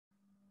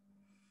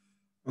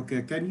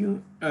Okay, can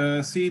you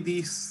see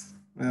this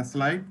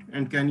slide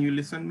and can you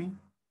listen me?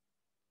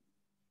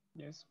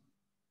 Yes.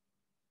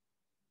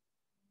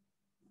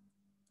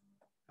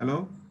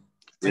 Hello?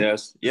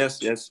 Yes, yes.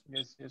 Yes,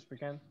 yes, we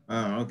can.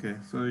 Okay,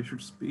 so you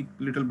should speak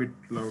a little bit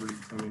loudly.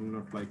 I mean,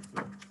 not like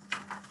that.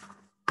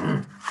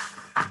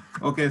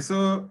 Okay,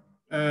 so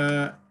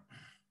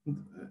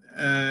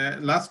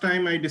last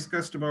time I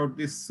discussed about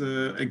this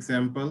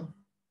example.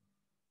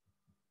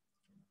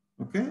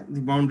 Okay,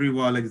 the boundary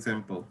wall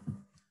example.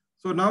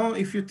 So now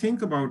if you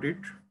think about it,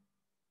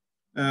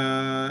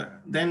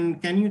 then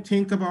can you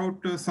think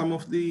about some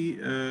of the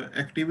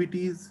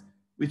activities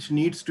which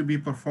needs to be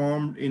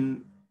performed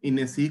in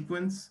a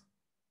sequence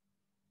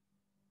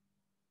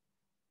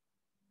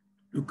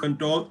to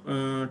control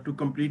to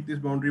complete this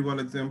boundary wall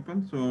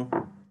example? So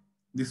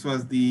this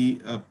was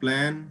the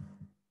plan.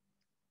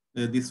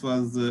 This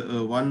was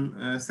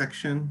one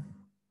section,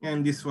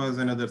 and this was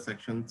another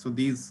section. So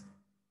these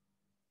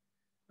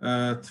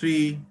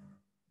three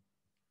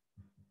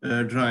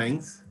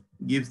drawings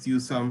gives you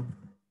some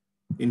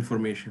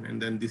information,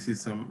 and then this is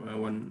some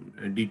one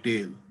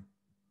detail.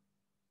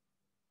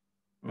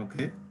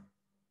 Okay.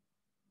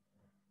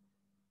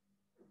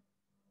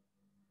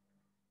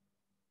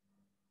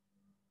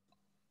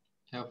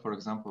 Yeah, for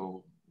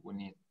example, we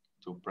need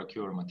to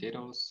procure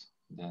materials,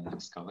 then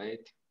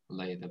excavate,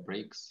 lay the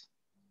bricks,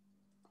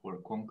 pour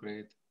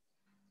concrete,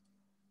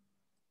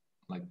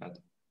 like that.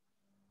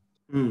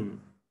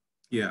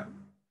 Yeah.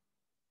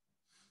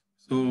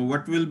 So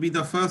what will be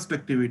the first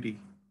activity?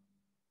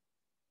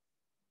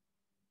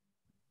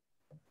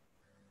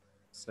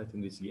 Site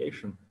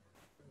investigation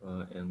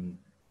and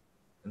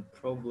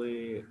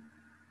probably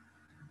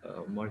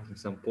marking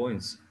some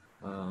points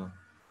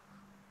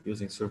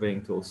using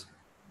surveying tools.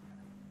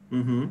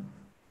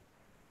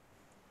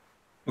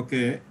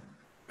 Okay.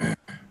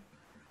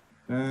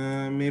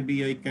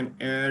 Maybe I can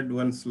add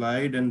one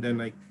slide and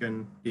then I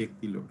can take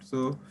the load.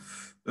 So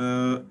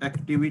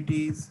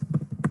activities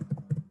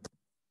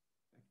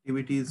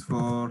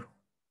for,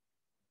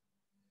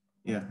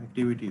 yeah,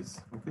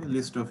 activities. Okay,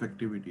 list of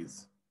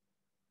activities.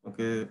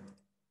 Okay,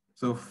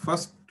 so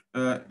first,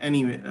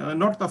 anyway,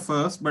 not the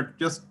first, but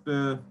just,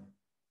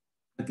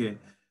 okay.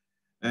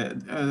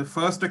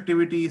 First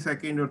activity,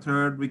 second or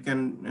third, we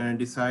can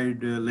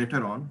decide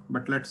later on,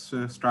 but let's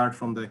start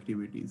from the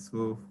activities.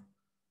 So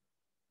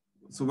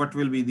what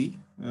will be the,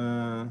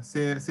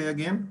 say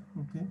again,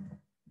 okay.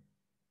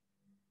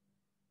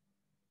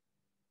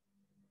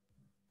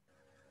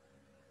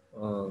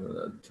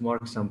 To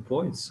mark some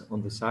points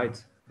on the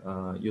site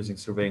using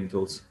surveying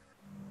tools.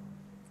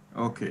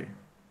 Okay.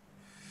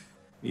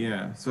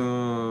 Yeah,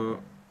 so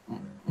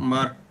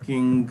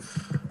marking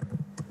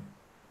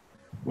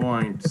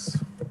points.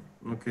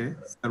 Okay,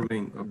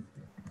 surveying. Okay.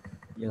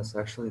 Yes,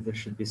 actually there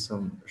should be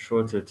some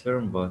shorter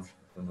term, but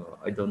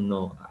I don't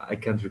know. I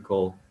can't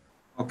recall.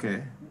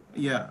 Okay.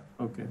 Yeah.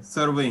 Okay.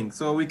 Surveying.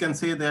 So we can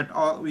say that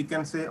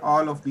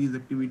all of these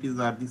activities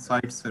are the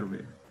site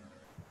survey.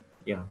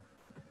 Yeah.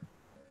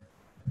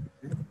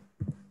 Okay.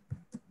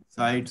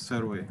 Site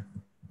survey.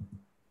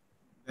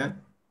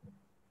 Then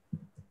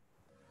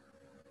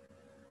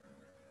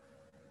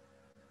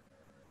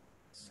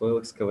soil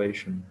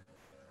excavation.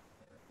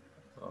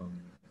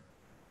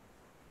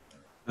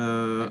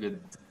 Maybe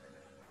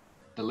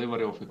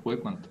delivery of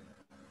equipment.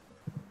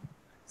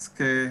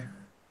 Excavation.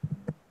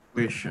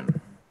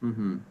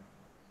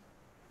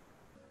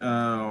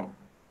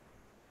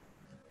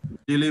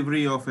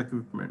 Delivery of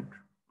equipment.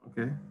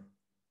 Okay.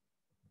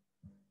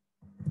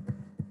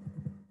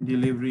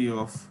 Delivery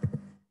of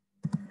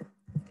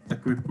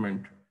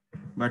equipment.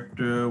 But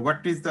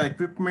what is the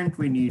equipment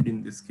we need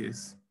in this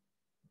case?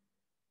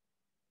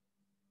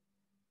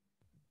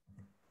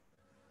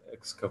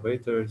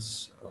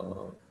 Excavators,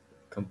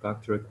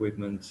 compactor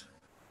equipment,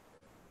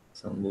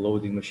 some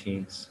loading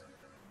machines,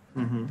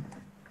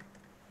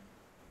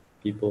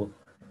 people.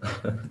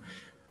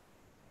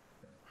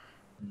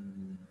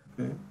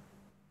 Okay.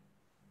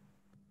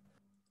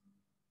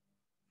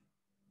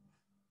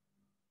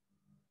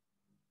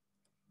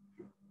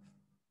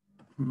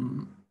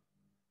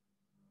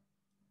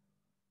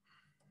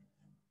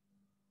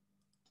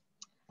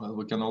 Well,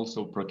 we can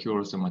also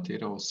procure the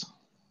materials.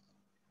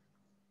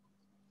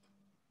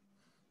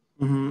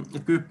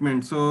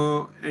 Equipment.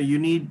 So you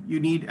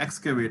need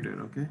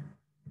excavator. Okay.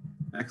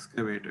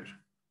 Excavator.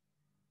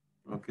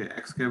 Okay.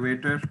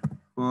 Excavator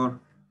for.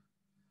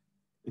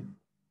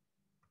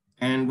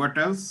 And what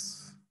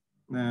else?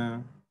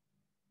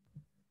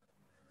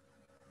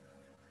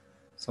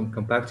 Some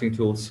compacting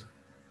tools.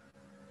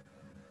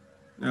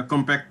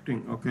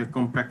 Compacting. Okay.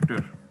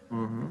 Compactor.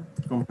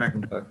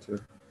 Compactor.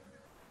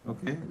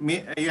 Okay.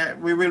 Yeah,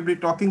 we will be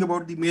talking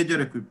about the major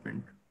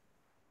equipment.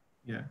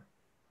 Yeah.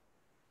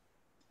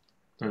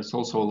 There's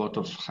also a lot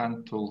of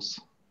hand tools.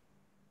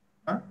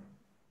 Huh?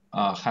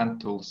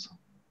 Hand tools.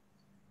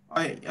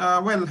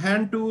 Well,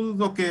 hand tools,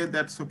 okay,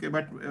 that's okay.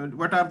 But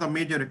what are the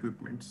major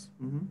equipments?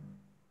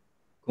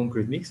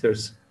 Concrete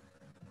mixers.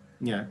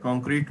 Yeah,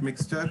 concrete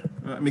mixer,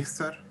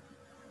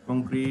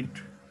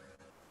 concrete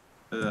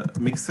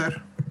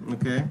mixer.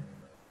 Okay.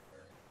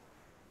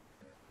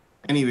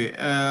 Anyway,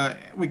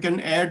 we can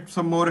add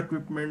some more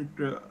equipment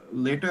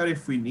later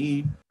if we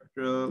need.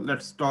 But,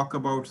 let's talk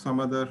about some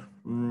other.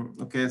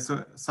 Okay,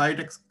 so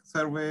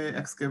survey,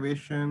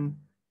 excavation,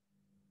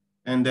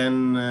 and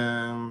then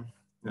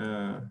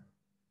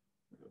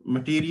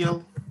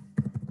material.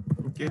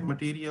 Okay,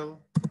 material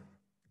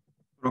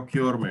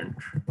procurement.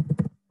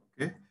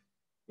 Okay,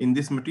 in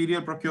this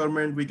material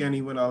procurement, we can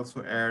even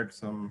also add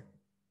some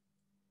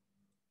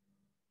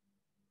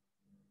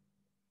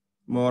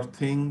more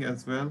thing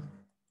as well.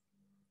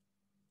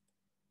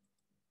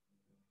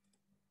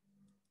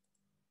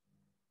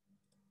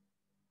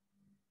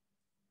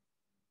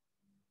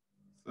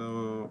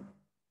 So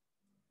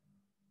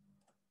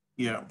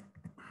yeah,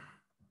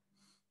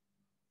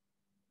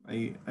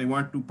 I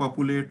want to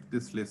populate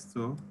this list.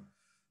 So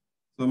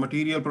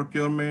material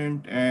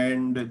procurement,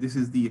 and this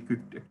is the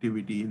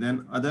activity.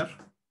 Then other.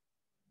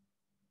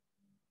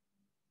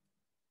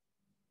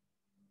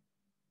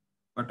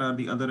 What are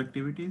the other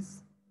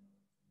activities?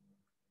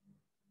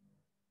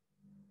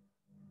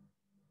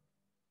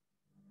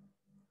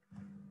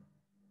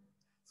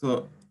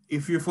 So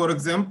if you, for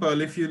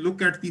example, if you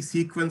look at the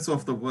sequence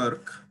of the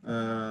work,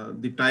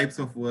 the types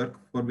of work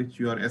for which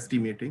you are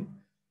estimating,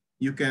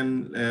 you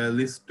can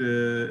list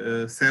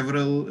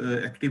several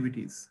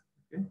activities.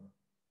 Okay.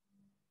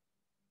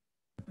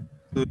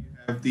 So you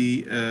have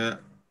the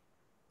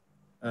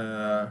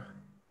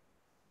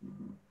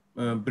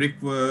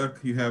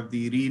brickwork, you have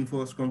the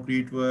reinforced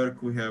concrete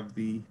work, we have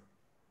the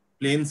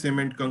plain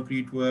cement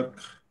concrete work.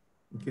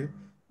 Okay.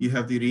 You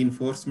have the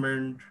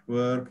reinforcement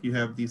work, you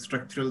have the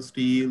structural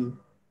steel,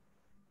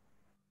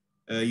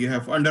 you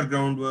have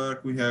underground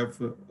work, we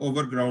have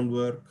overground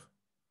work,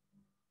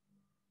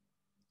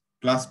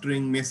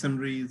 plastering,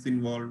 masonry is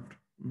involved.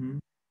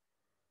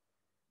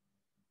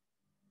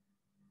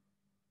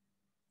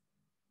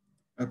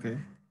 Okay.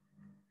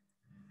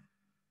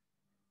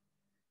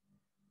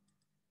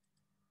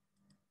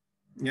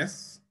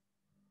 Yes.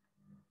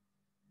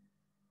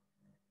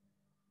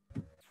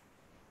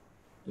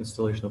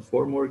 Installation of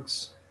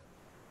formworks.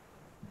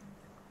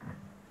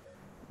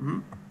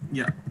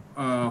 Yeah.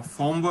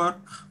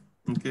 Formwork.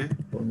 Okay.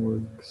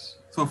 Formworks.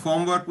 So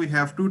formwork, we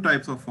have two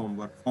types of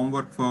formwork.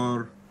 Formwork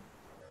for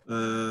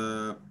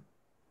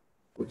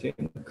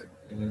footing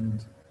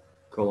and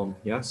column.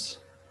 Yes.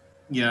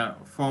 Yeah,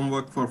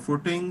 formwork for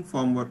footing,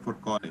 formwork for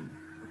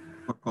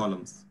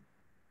columns.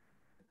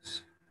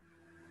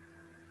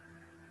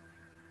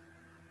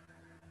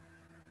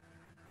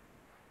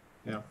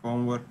 Yeah,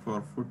 formwork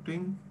for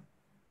footing.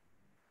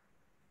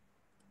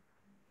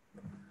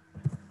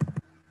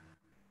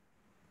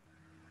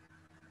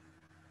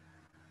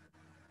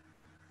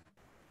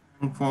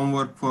 And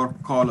formwork for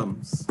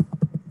columns.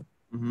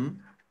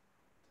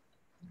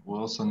 We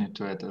also need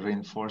to add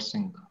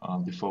reinforcing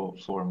before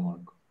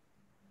formwork.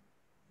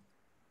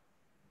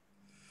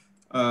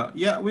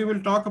 Yeah, we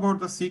will talk about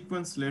the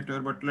sequence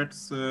later, but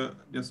let's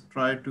just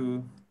try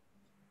to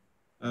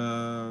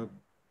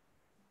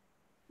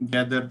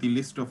gather the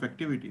list of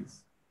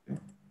activities. Okay.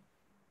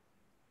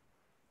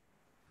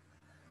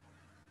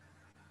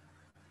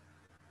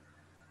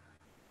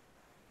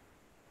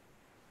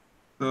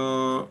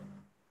 So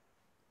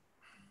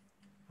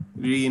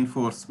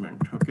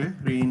reinforcement, okay,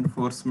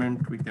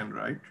 reinforcement we can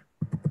write.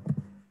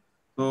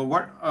 So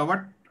what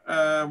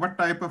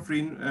type of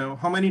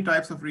how many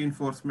types of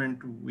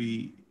reinforcement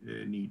we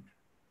need?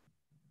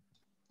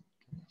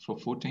 For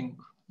footing,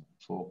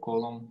 for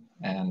column,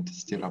 and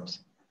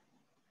stirrups.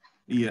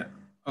 Yeah.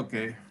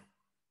 Okay.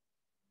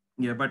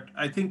 Yeah, but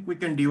I think we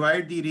can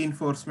divide the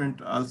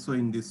reinforcement also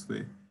in this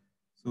way.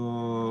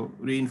 So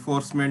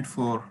reinforcement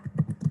for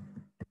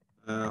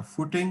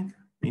footing,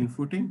 in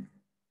footing.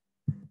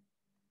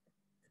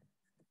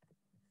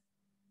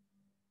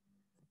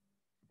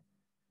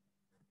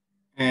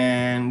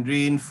 And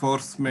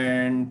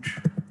reinforcement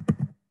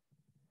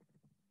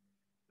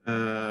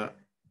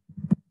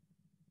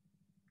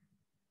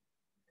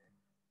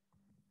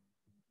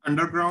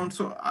underground.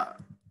 So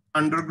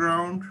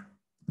underground.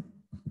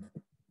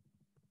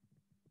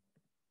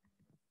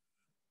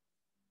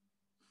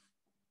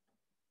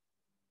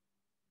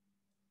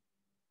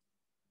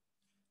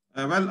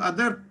 Well,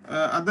 other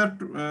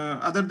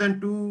than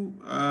two,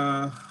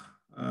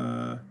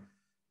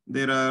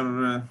 there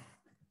are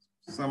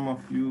some of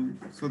you.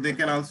 So they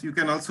can also, you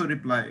can also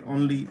reply.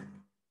 Only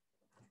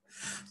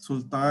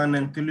Sultan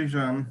and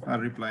Tilijan are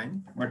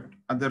replying, but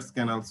others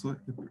can also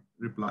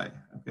reply.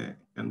 Okay,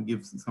 can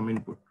give some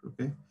input.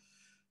 Okay,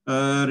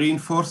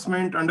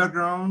 reinforcement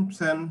underground,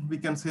 and we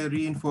can say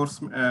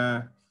reinforcement.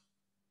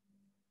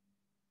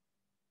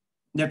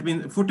 That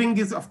means footing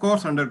is of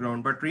course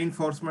underground, but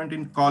reinforcement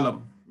in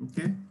column.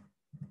 Okay,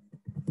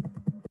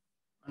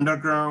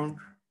 underground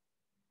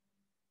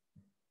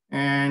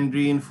and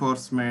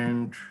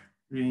reinforcement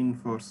in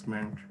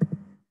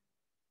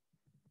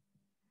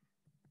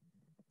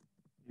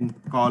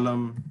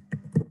column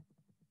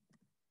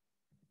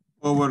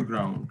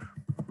overground.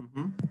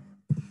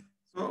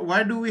 So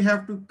why do we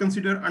have to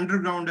consider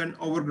underground and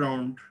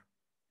overground?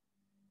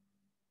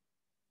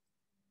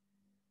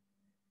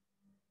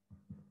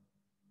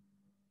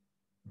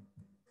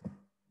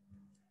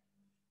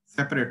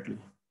 separately?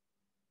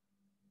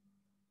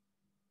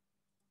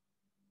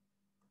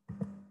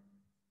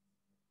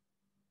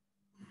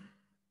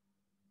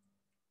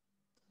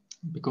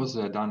 Because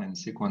they're done in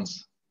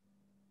sequence,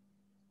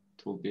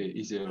 it will be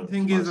easier. The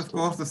thing is, of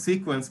course, the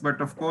sequence,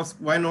 but of course,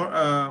 why not?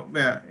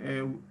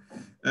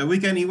 We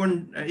can even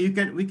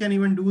we can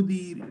even do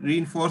the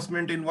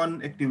reinforcement in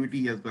one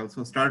activity as well.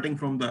 So starting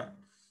from the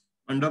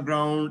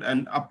underground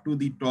and up to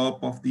the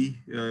top of the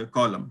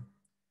column.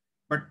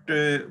 But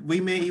we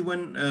may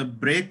even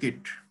break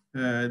it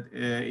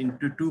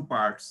into two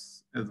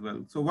parts as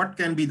well. So what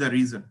can be the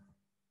reason?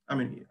 I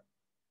mean, yeah,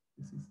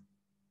 this is.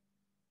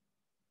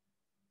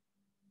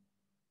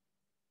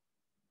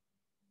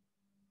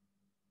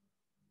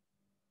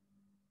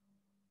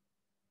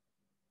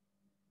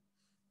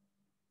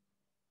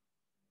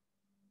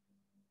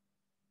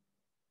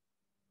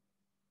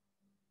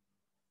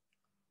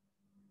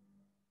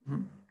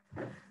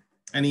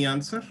 Any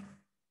answer?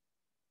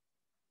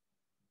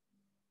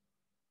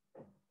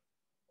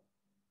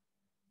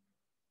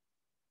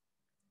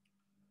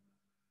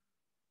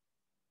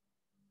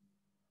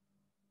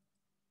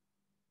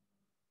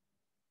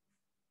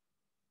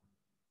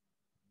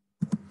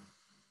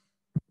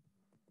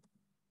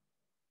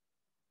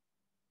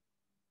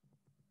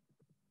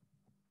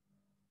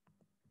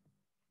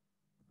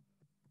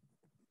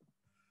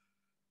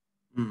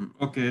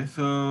 Okay,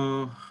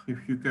 so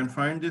if you can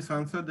find this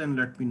answer, then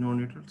let me know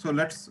later. So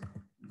let's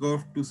go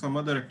to some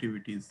other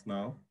activities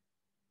now.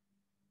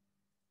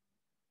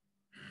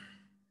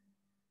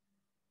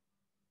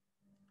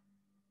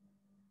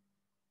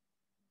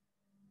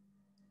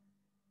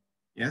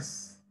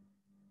 Yes?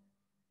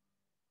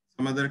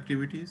 Some other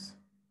activities?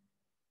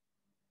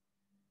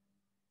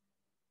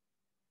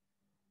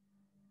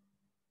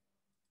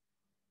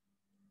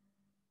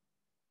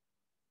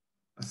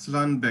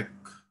 Aslan Bek.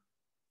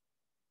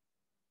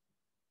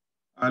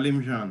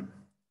 Alim Jan.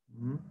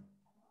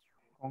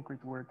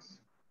 Concrete works.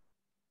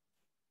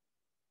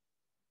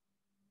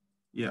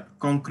 Yeah,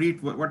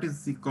 concrete, what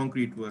is the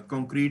concrete work?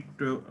 Concrete,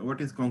 what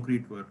is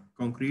concrete work?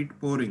 Concrete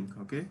pouring,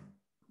 okay?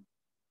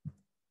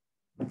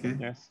 Okay.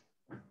 Yes.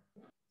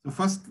 So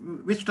first,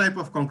 which type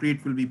of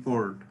concrete will be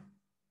poured?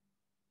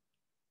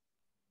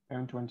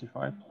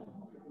 M25.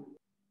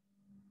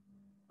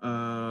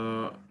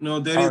 No,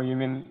 there is. Oh, you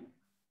mean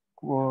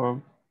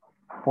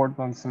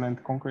Portland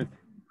cement concrete?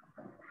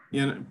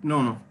 Yeah,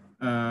 no,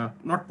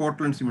 not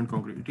Portland cement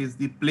concrete. It is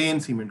the plain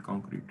cement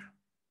concrete.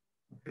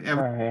 Okay?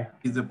 Yeah.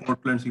 Is the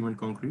Portland cement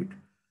concrete,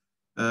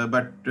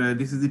 but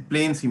this is the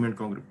plain cement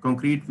concrete,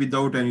 concrete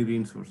without any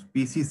reinforcement.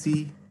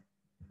 PCC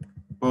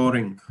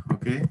pouring.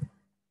 Okay.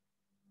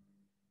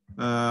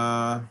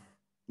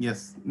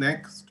 Yes.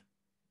 Next.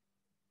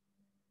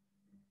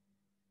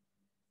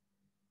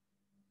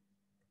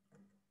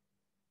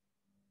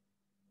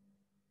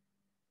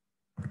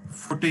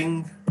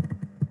 Footing.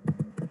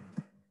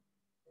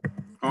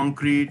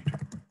 Concrete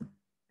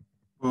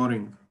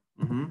pouring.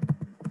 Okay.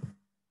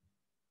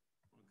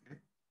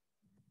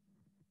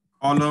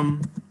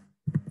 Column,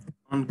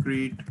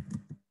 concrete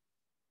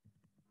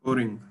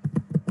pouring.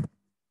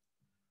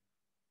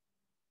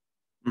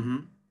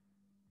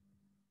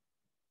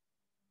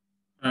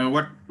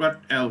 What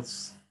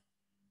else?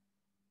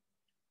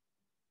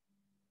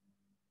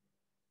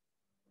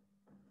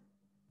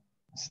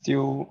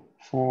 Steel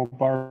for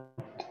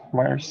barbed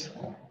wires.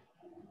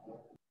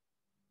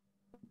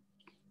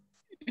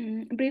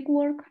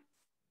 Brickwork.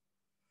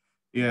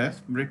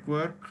 Yes,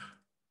 brickwork.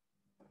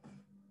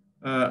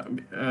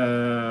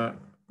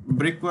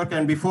 Brickwork,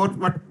 and before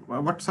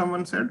what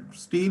someone said,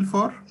 steel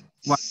for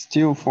what?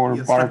 Steel for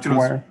barbed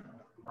wire.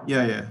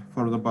 Yeah,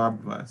 for the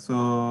barbed wire.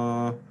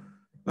 So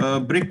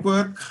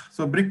brickwork.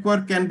 So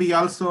brickwork can be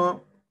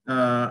also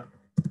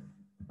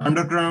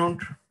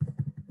underground,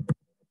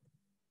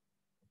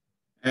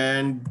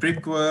 and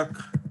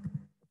brickwork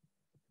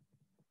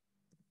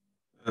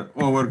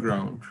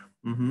overground.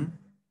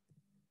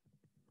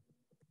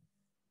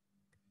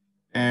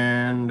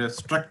 And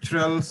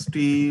structural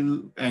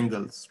steel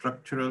angles.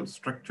 Structural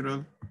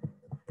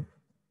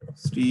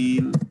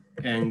steel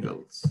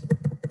angles.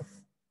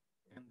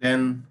 And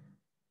then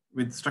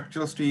with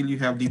structural steel, you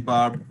have the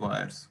barbed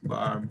wires.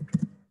 And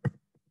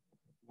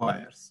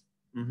what?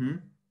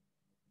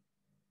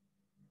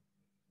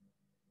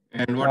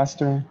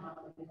 Plaster.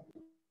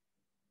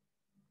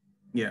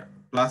 Yeah,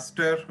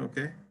 plaster.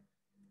 Okay.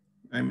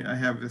 I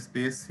have a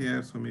space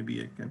here, so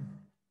maybe I can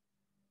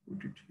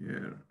put it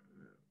here.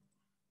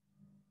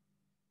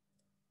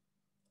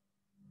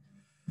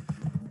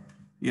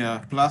 Yeah,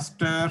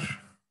 plaster.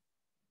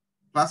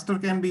 Plaster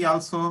can be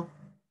also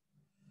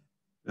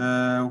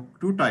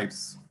two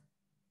types.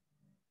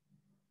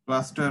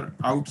 Plaster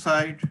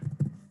outside,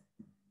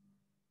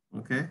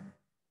 okay,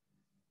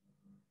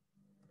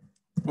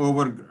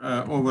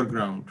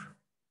 overground.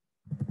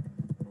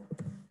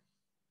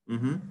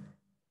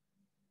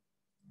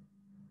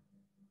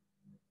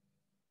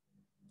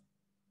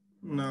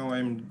 Now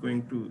I'm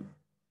going to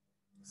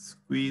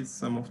squeeze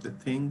some of the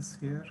things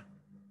here.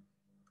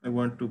 I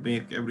want to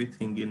make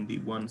everything in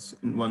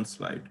one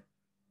slide.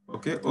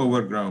 Okay,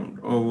 overground.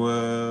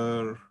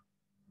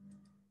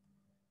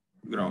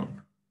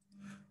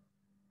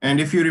 And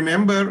if you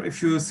remember,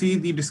 if you see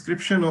the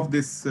description of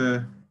this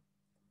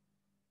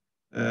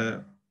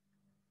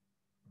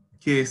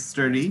case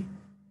study,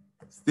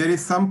 there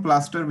is some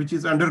plaster which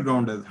is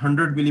underground as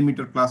 100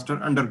 millimeter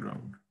plaster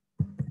underground.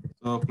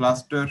 So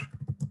plaster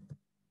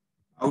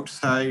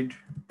outside,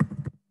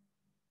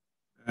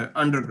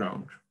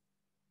 underground.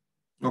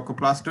 Okay,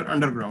 plaster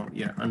underground,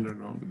 yeah,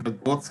 underground, because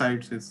both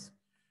sides is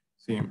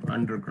same,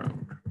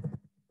 underground.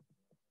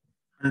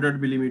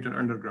 100 millimeter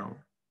underground.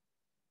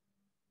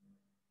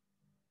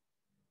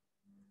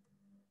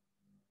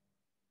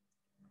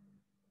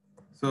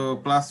 So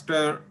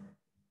plaster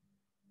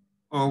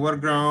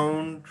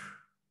overground,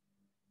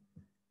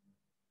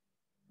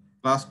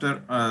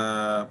 plaster,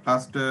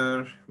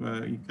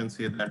 you can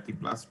say that the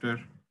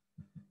plaster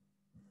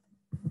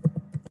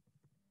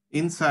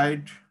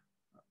inside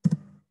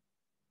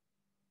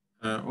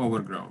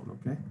overground,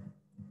 okay?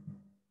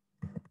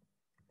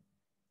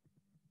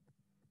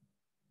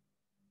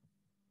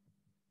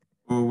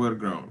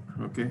 Overground,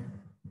 okay?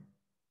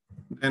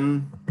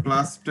 Then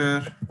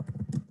plaster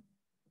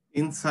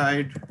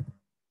inside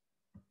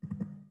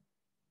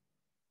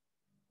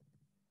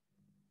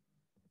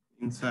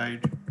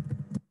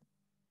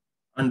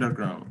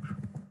underground.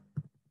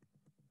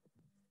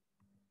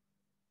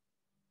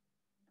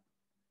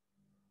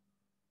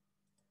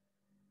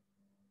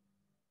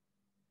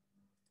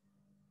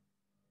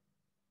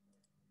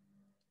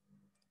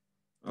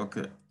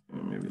 Okay,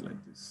 maybe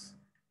like this.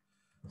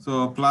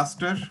 So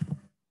plaster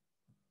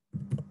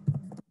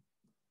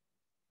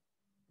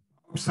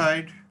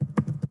outside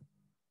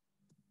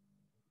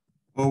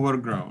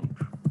overground.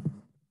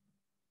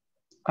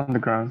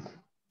 Underground.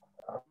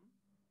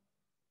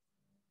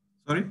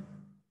 Sorry?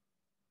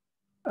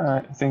 I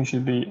think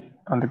should be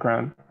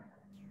underground.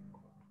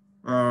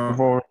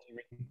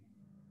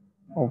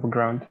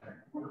 Overground.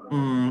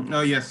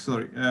 Oh yes,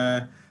 sorry.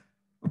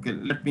 Okay,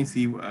 let me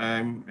see.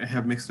 I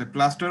have mixed a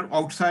plaster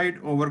outside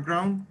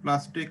overground,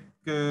 plaster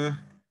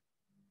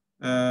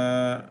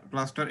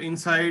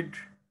inside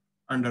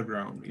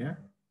underground. Yeah,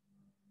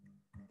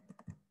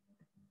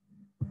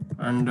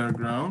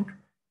 underground,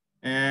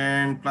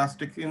 and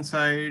plastic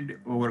inside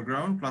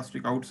overground,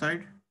 plastic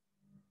outside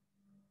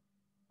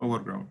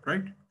overground.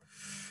 Right.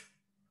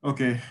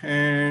 Okay,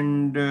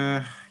 and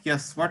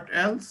yes, what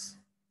else?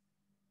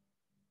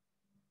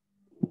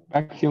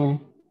 Backfilling.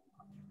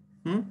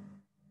 Hmm?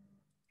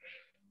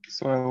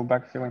 Soil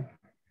backfilling.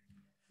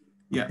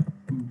 Yeah,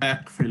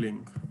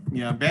 backfilling.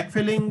 Yeah,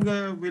 backfilling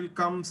will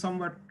come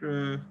somewhat,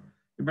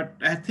 but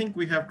I think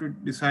we have to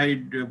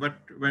decide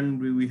when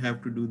we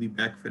have to do the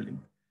backfilling.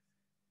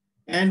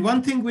 And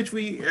one thing which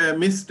we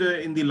missed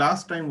in the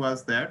last time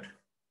was that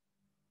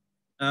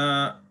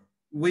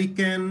we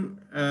can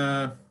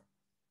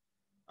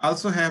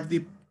also have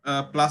the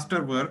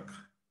plaster work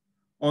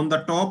on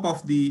the top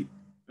of the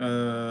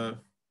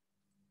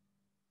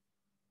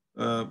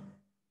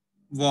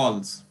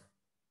walls.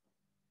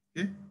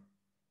 Okay.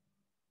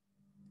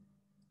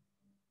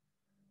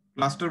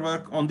 Plaster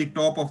work on the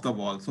top of the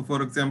wall. So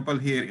for example,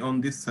 here on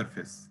this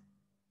surface,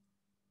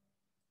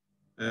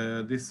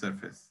 this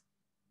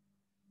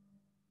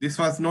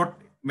was not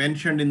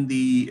mentioned in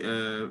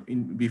the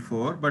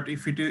before, but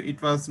if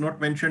it was not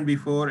mentioned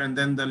before, and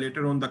then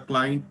later on the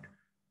client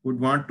would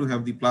want to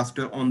have the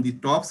plaster on the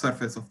top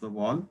surface of the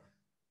wall,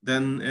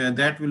 then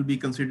that will be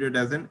considered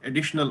as an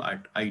additional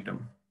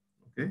item.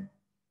 Okay.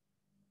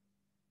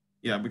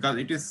 Yeah, because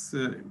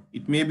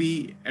it may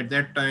be at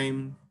that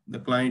time the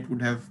client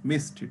would have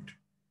missed it,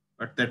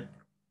 but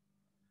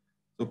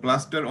so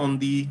plaster on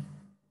the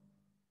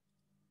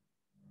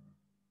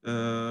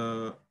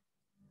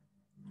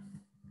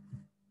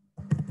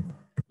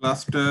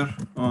plaster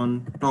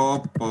on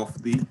top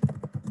of the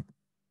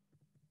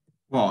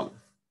wall.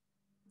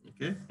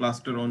 Okay,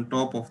 plaster on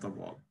top of the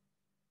wall.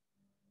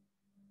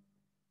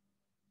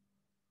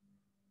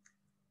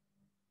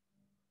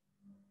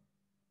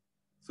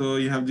 So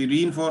you have the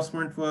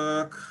reinforcement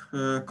work,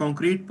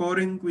 concrete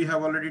pouring we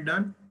have already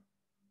done.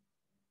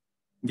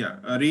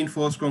 Yeah,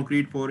 reinforced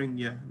concrete pouring,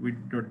 yeah, we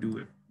did not do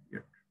it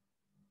yet.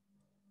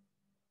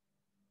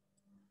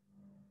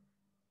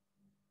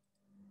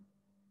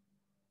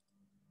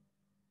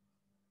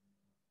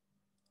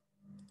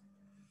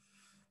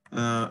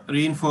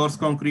 Reinforced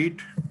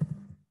concrete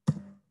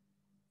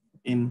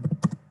in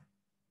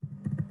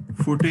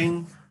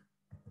footing,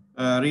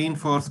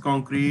 reinforced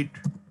concrete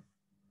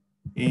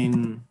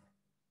in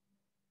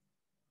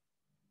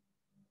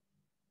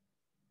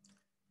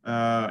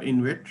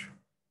which?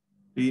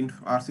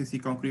 RCC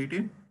concrete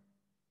in?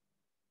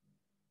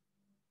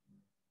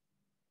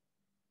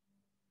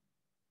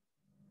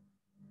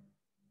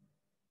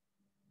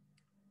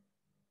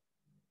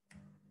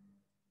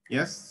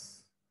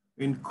 Yes,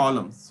 in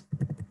columns.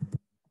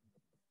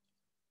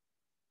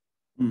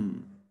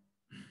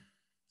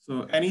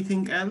 So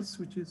anything else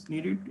which is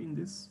needed in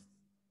this?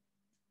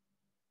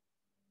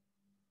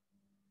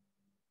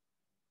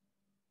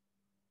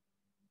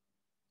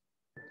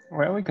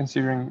 Why are we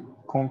considering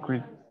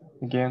concrete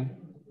again?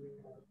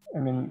 I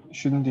mean,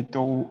 shouldn't it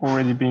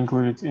already be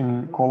included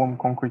in column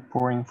concrete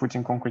pouring,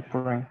 footing concrete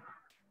pouring?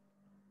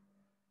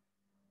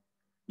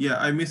 Yeah,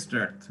 I missed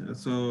that.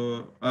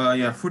 So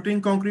yeah,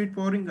 footing concrete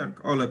pouring.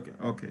 All okay.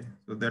 Okay,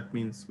 so that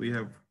means we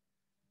have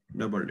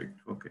doubled it.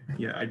 Okay,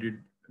 yeah, I did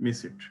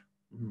miss it.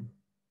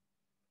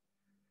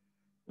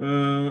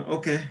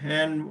 Okay,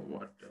 and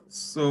what else?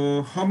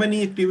 So how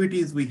many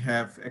activities we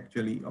have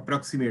actually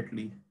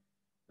approximately?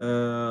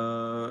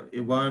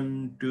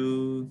 1,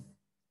 2,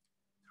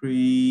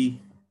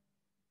 3,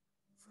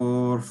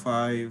 4,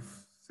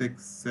 5,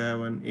 6,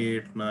 7,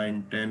 8,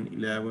 9, 10,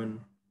 11,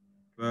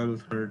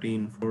 12,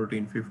 13,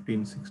 14,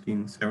 15,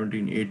 16,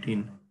 17,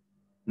 18,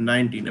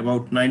 19,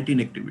 about 19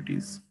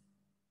 activities.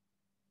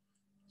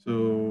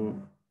 So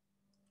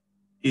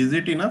is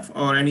it enough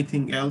or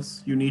anything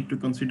else you need to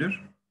consider?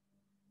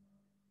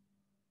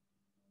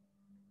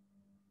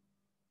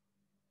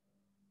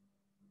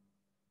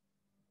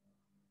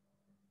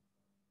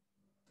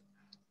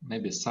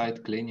 Maybe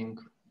site cleaning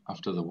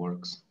after the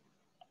works.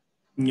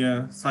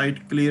 Yeah,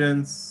 site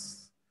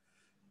clearance.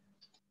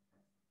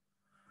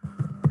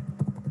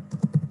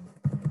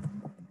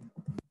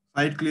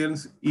 Site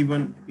clearance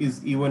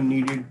is even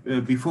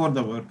needed before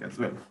the work as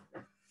well.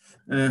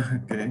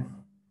 Okay.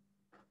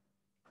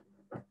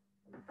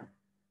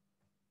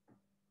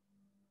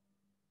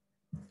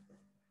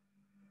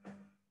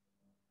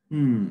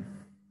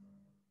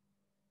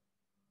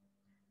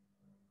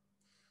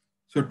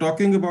 So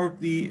talking about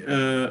the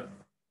uh,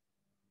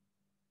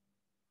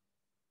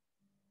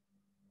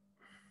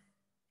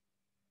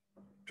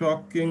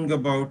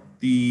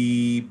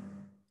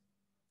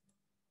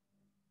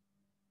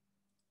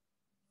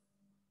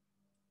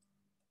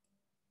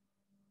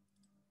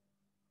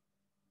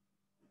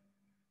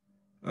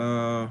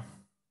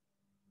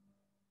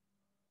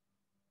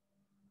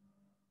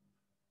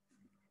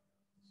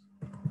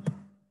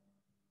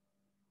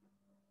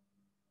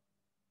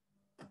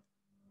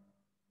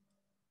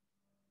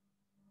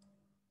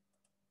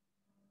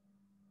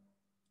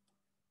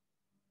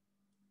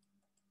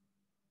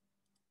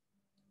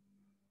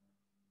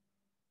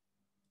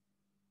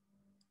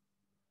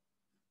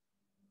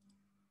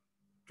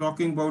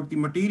 talking about the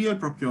material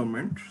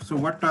procurement. So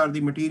what are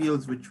the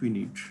materials which we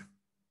need?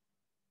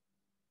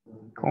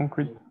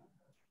 Concrete.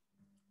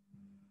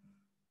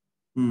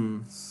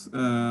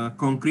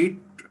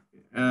 Concrete.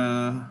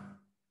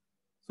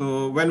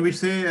 So when we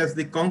say as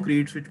the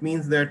concrete, it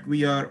means that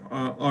we are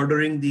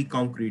ordering the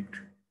concrete,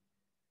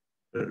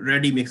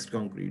 ready mixed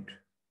concrete.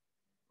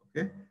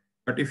 Okay,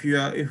 but if we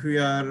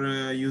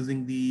are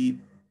using the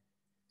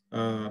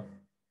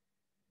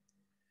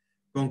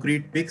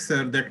concrete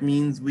mixer, that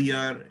means we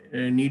are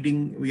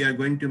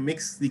going to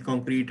mix the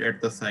concrete at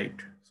the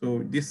site.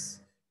 So this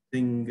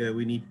thing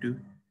we need to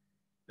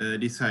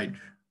decide.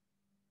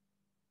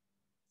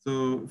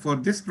 So for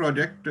this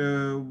project,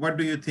 what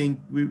do you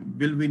think?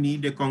 Will we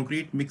need a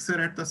concrete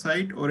mixer at the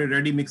site or a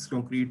ready mixed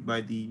concrete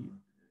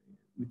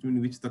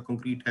between which the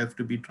concrete has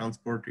to be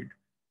transported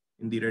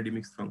in the ready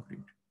mixed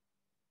concrete?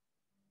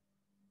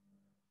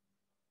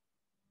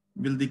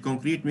 Will the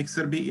concrete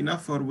mixer be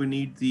enough or we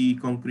need the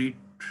concrete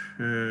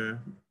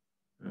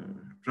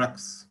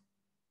trucks?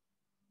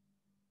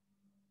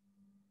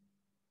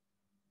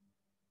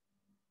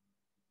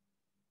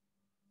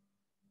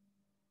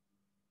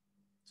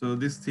 So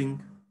this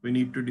thing we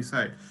need to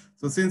decide.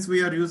 So since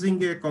we are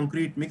using a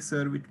concrete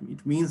mixer,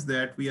 it means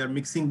that we are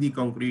mixing the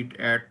concrete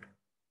at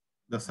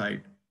the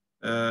site.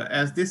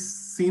 As this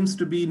seems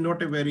to be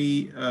not a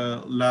very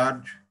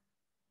large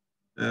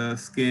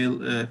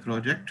scale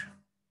project,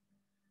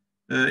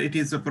 it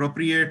is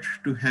appropriate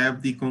to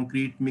have the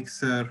concrete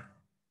mixer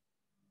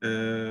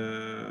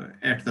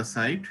at the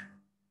site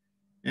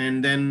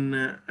and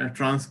then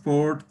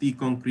transport the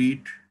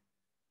concrete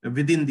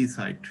within the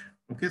site.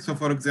 Okay, so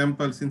for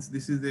example, since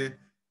this is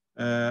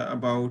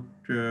about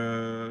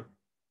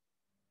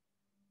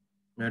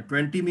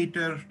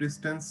 20-meter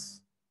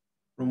distance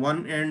from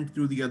one end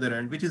to the other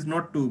end, which is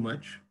not too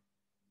much,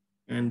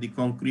 and the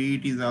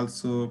concrete is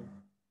also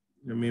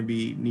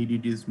maybe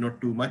needed is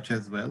not too much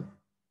as well.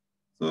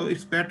 So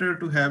it's better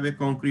to have a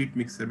concrete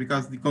mixer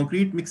because the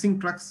concrete mixing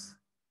trucks,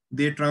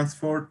 they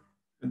transport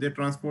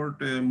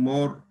a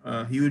more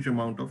huge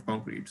amount of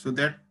concrete. So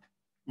that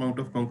amount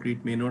of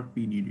concrete may not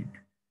be needed.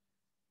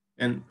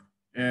 And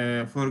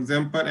for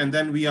example, and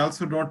then we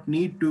also don't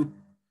need to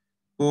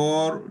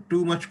pour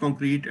too much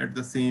concrete at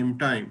the same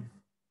time.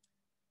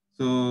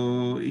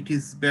 So it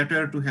is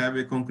better to have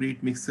a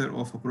concrete mixer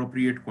of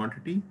appropriate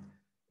quantity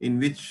in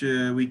which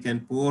we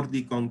can pour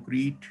the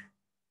concrete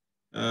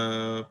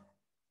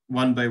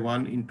one by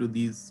one into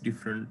these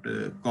different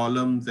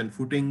columns and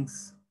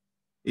footings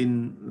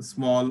in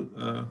small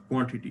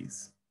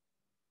quantities.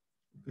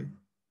 Okay.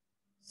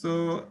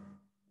 So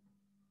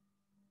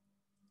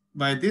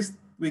by this,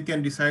 we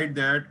can decide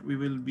that we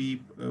will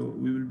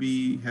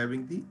be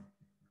having the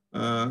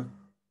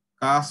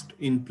cast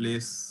in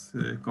place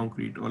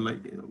concrete or like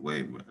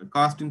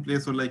cast in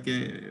place or like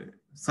a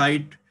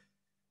site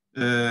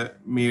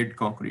made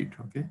concrete.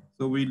 Okay,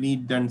 so we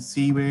need then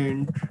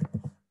cement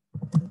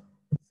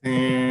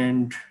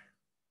and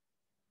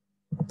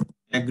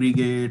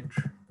aggregate.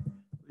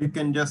 You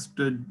can just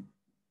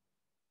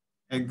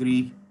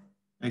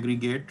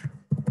aggregate,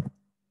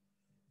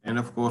 and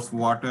of course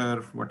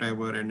water,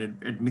 whatever, and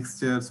add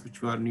mixtures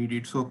which are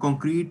needed. So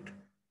concrete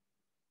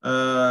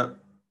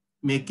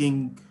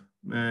making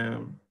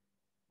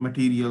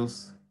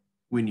materials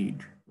we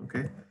need.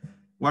 Okay,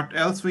 what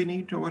else we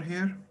need over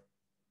here?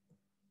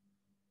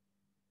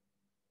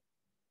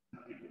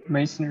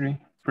 Masonry,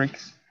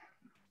 bricks.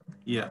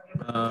 Yeah,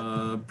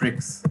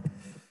 bricks.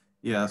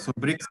 Yeah, so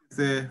bricks is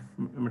a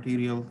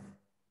material.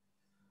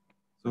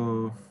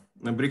 So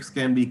bricks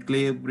can be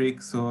clay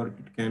bricks, or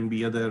it can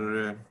be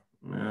other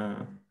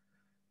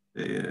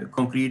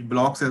concrete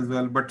blocks as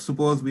well. But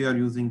suppose we are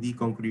using the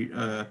concrete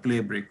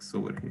clay bricks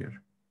over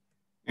here.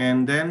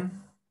 And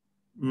then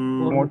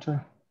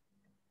Mortar.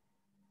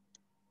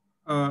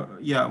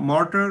 Yeah,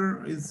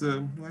 mortar is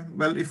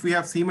well, if we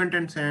have cement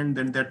and sand,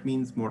 then that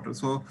means mortar.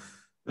 So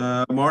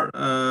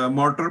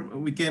mortar,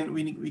 we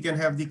can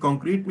have the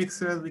concrete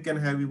mixers, we can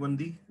have even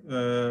the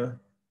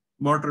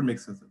mortar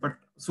mixers. But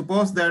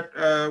suppose that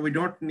we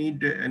don't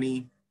need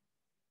any.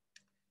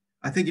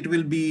 I think it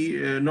will be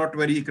not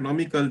very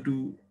economical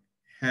to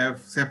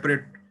have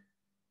separate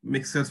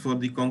mixers for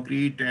the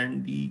concrete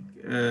and the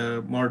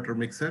mortar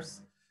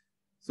mixers.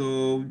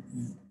 So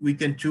we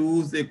can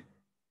choose a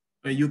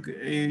you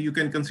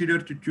can consider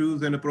to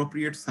choose an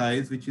appropriate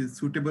size which is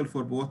suitable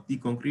for both the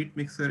concrete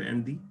mixer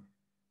and the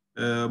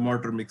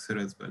mortar mixer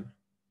as well.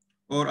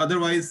 Or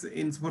otherwise,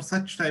 for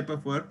such type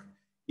of work,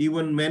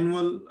 even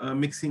manual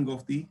mixing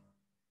of the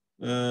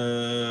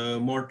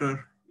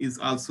mortar is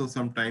also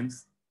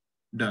sometimes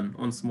done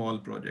on small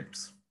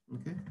projects.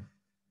 Okay.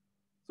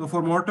 So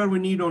for mortar, we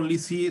need only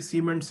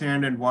cement,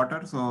 sand, and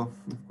water. So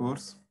of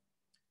course,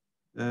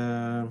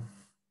 yeah.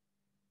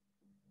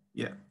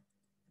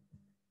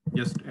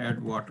 Just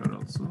add water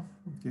also,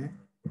 okay.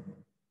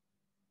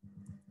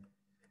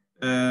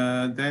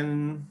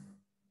 Then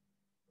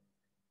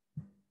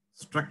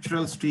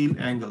structural steel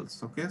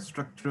angles, okay.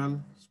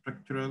 Structural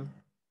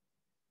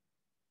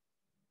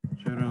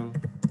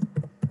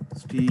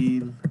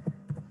steel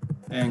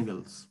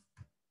angles.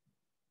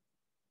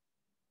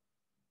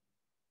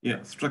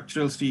 Yeah,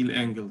 structural steel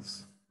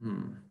angles.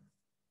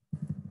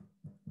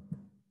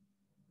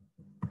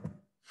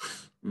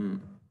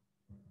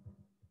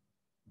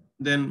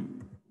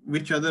 Then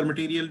which other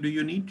material do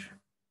you need?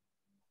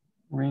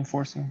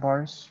 Reinforcing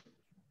bars.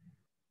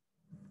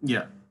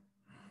 Yeah,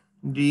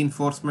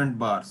 reinforcement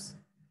bars.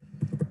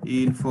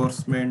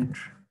 Reinforcement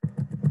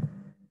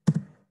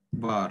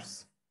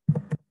bars.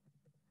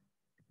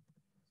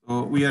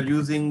 So we are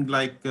using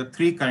like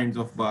 3 kinds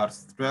of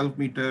bars: 12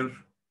 meter,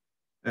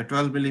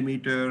 12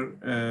 millimeter,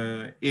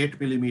 8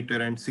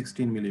 millimeter, and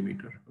 16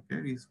 millimeter.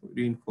 Okay,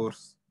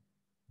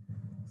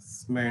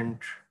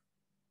 reinforcement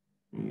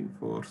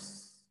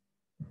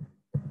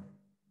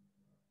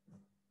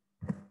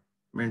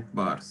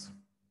bars.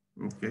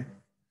 Okay,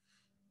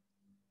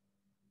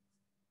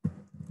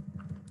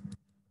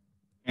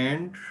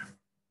 and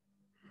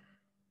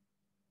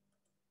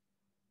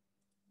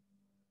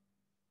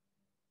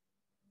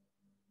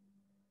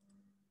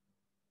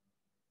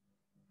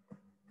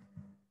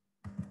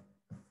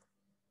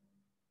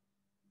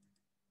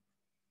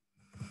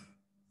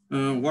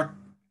what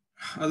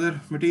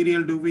other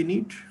material do we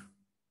need?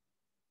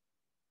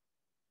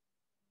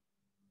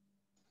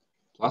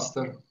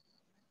 Plaster.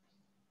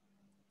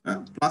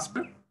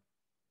 Plaster?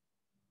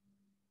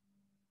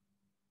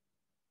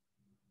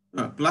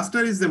 Plaster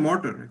is the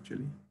mortar,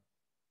 actually.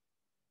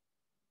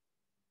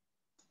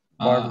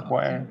 Barbed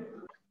wire.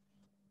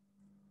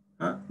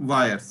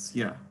 Wires,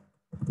 yeah.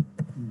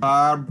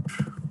 Barbed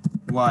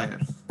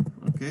wires,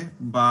 okay.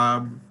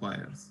 Barbed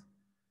wires.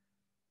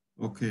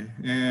 Okay,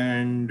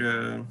 and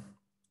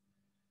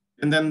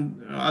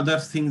then other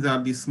things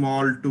are the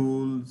small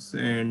tools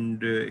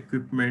and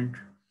equipment.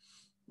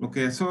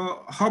 Okay,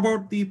 so how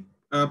about the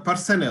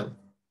personnel?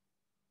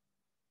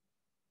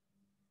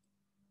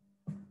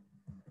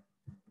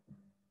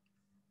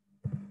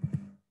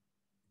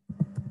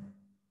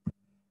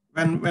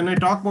 When I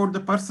talk about the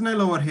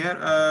personnel over here,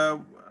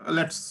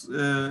 let's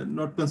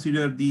not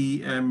consider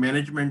the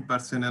management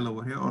personnel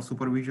over here or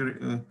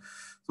supervisory.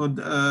 So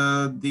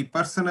the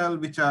personnel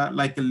which are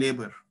like a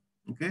labor,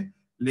 okay,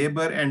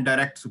 labor and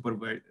direct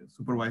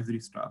supervisory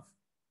staff.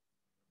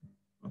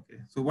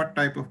 Okay, so what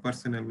type of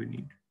personnel we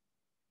need?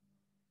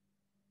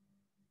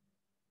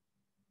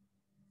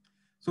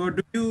 So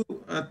do you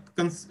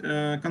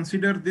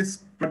consider this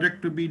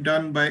project to be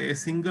done by a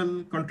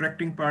single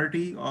contracting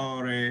party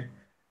or a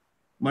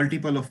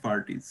multiple of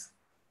parties?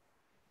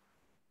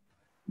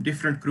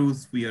 Different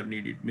crews we are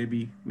needed.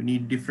 Maybe we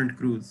need different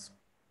crews.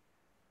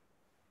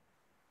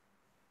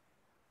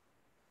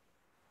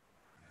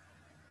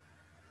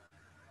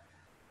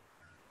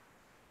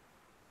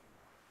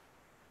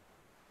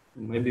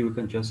 Maybe we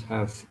can just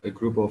have a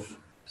group of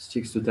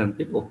 6 to 10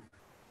 people.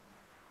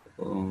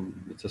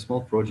 It's a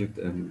small project,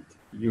 and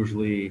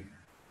usually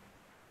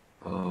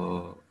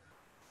all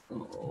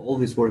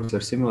these works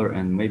are similar,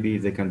 and maybe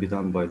they can be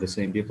done by the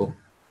same people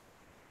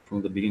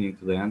from the beginning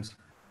to the end.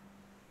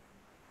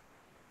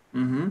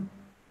 Mm-hmm.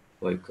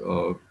 like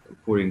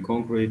pouring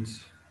concrete,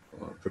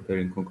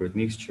 preparing concrete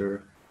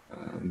mixture,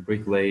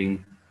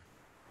 bricklaying,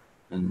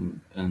 and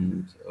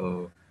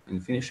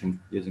finishing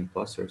using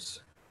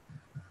plasters.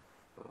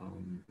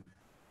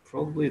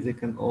 Probably they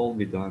can all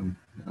be done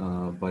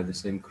by the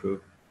same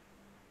crew.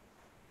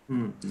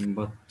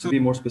 But to So, be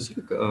more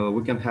specific,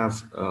 we can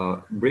have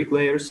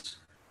bricklayers,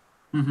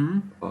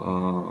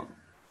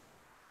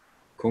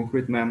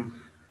 concrete men,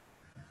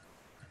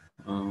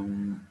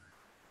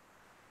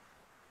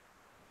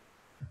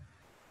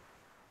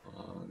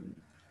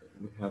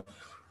 we have,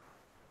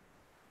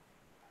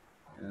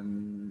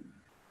 and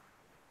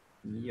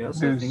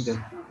yes, I think Those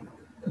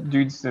that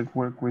dudes that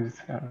work with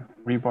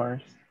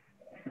rebars.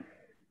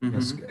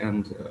 yes,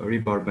 and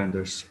rebar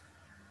benders.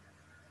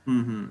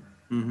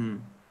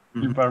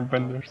 Rebar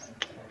benders.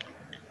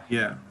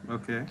 Yeah,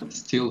 okay.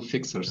 Steel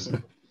fixers.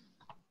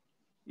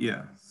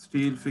 Yeah,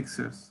 steel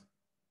fixers.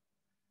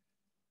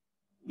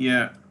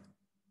 Yeah.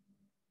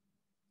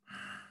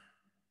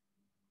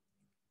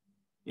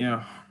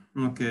 Yeah,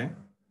 okay.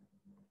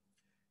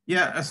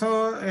 Yeah,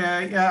 so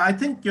yeah, I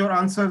think your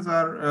answers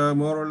are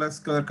more or less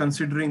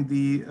considering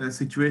the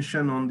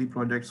situation on the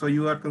project. So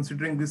you are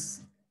considering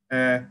this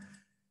as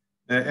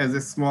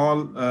a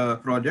small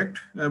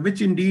project,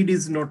 which indeed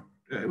is not,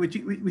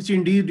 which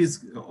indeed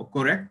is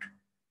correct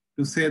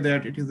to say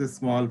that it is a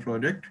small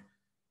project.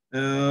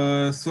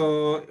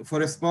 So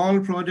for a small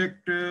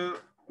project,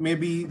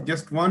 maybe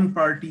just one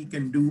party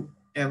can do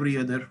every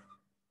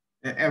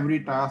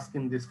task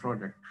in this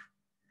project.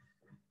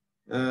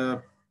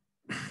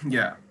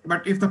 Yeah,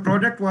 but if the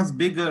project was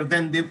bigger,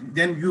 then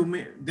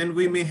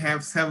we may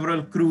have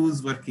several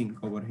crews working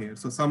over here.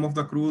 So some of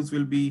the crews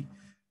will be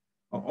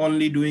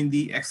only doing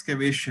the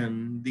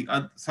excavation.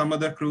 Some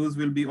other crews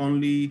will be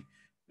only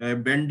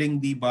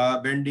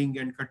bending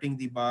and cutting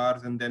the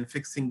bars and then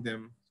fixing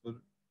them. So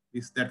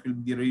that will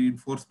be the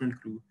reinforcement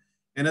crew.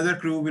 Another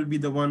crew will be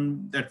the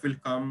one that will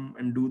come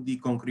and do the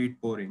concrete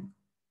pouring,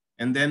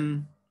 and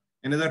then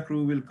another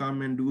crew will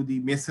come and do the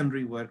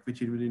masonry work, which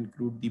will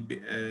include the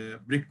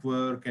brick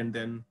work and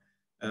then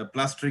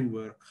plastering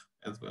work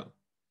as well.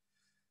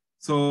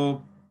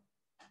 So,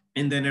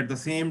 and then at the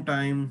same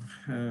time,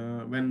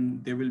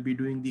 when they will be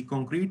doing the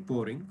concrete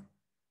pouring,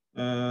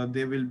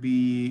 they will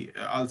be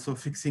also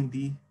fixing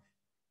the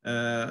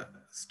uh,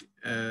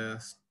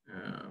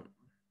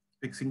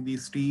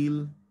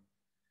 steel,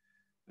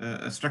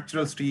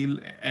 structural steel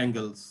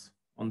angles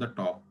on the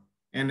top.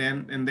 And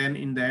then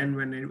in the end,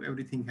 when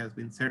everything has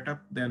been set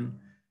up, then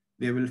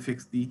they will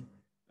fix the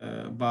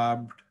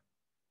barbed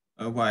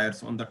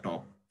wires on the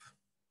top.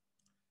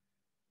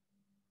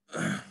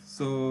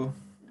 So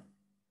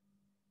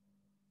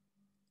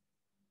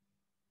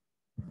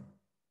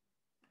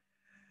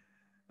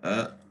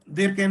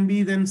there can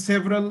be then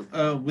several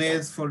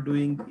ways for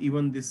doing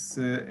even this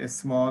a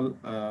small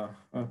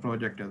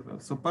project as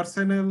well. So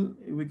personnel,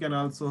 we can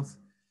also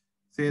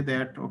say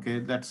that, okay,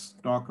 let's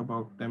talk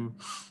about them.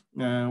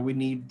 We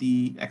need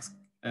the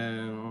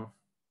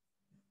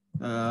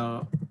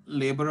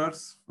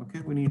laborers.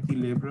 Okay, we need the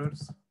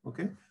laborers.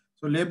 Okay,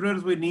 so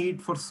laborers we need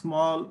for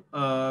small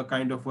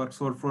kind of work,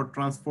 so for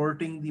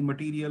transporting the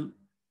material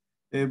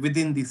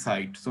within the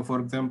site. So for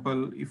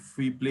example, if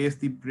we place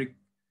the bricks,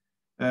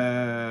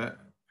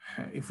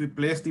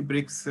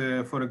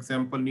 for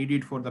example,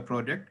 needed for the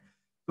project,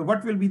 so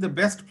what will be the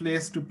best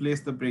place to place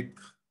the brick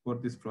for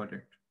this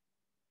project?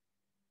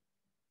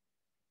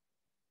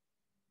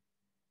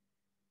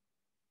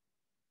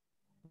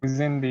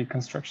 Within the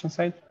construction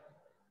site?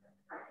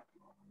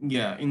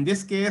 Yeah, in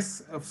this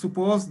case,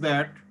 suppose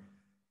that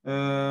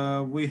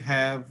we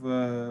have,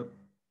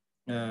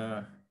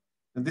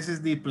 this is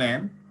the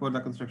plan for the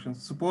construction.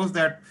 Suppose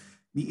that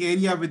the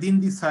area within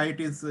the site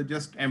is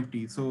just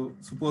empty. So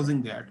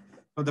supposing that,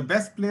 so the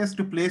best place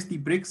to place the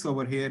bricks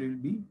over here will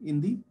be in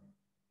the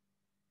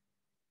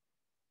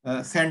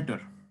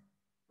center,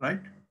 right?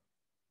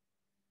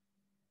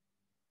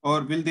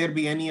 Or will there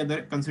be any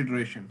other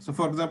consideration? So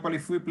for example,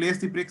 if we place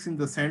the bricks in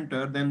the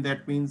center, then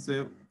that means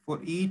for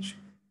each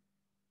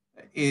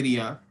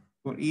area,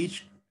 for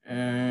each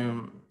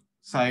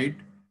side,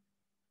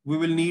 we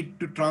will need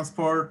to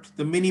transport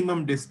the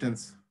minimum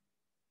distance.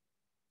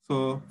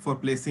 So for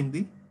placing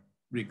the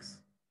bricks,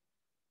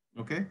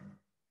 okay.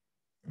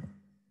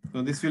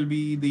 So this will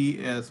be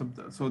the,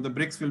 so the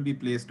bricks will be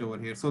placed over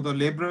here. So the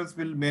laborers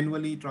will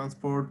manually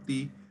transport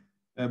the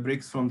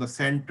bricks from the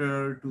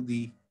center to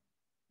the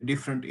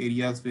different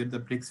areas where the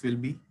bricks will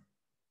be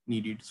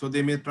needed. So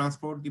they may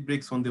transport the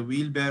bricks on the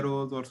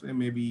wheelbarrows, or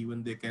maybe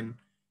even they can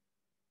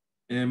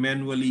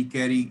manually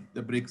carry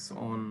the bricks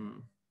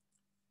on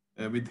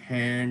with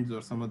hands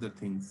or some other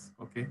things,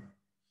 okay?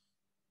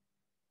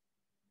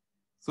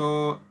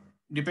 So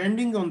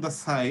depending on the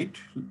site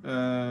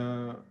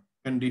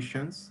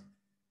conditions,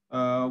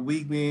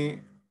 we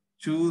may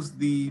choose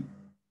the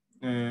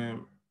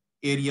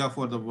area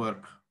for the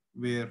work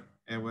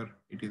wherever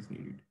it is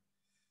needed.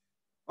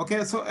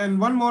 Okay, so and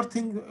one more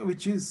thing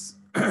which is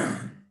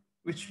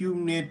which you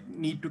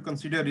need to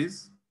consider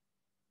is,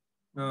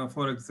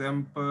 for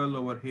example,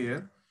 over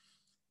here,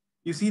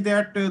 you see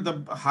that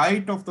the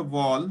height of the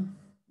wall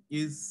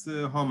is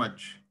how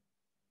much?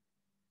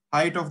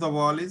 Height of the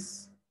wall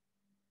is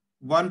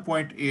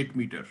 1.8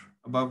 meter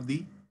above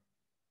the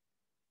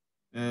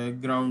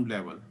ground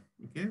level.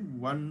 Okay,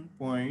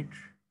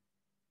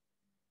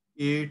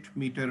 1.8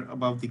 meter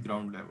above the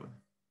ground level,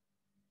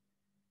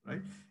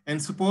 right? And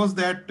suppose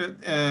that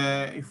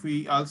if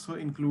we also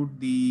include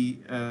the,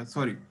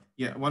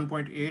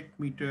 1.8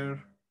 meter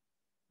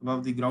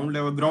above the ground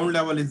level. Ground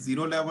level is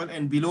 0 level,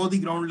 and below the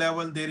ground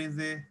level, there is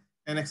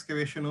an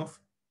excavation of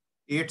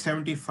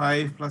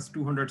 875 plus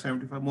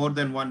 275, more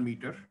than 1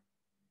 meter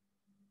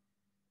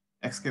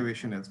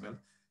excavation as well.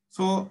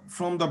 So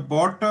from the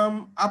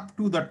bottom up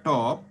to the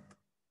top,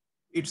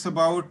 it's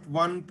about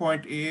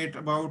 1.8,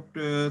 about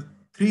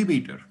 3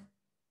 meter.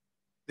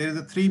 There is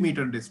a 3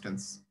 meter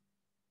distance.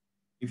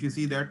 If you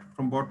see that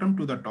from bottom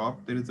to the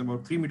top, there is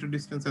about 3 meter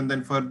distance, and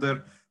then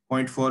further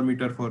 0.4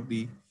 meter for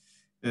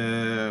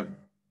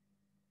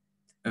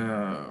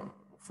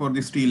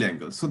the steel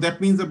angle. So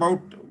that means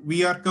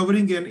we are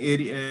covering an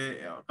area,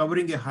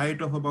 covering a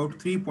height of about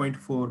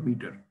 3.4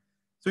 meter.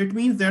 So it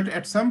means that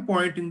at some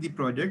point in the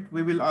project,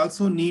 we will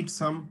also need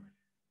some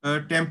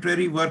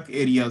temporary work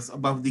areas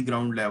above the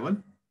ground level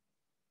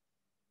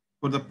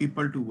for the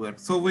people to work.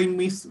 So we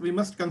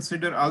must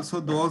consider also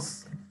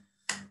those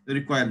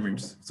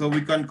requirements. So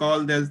we can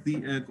call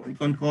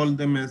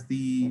them as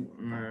the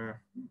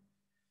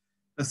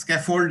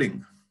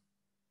scaffolding.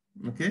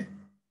 Okay.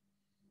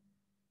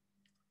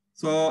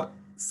 So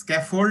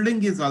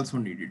scaffolding is also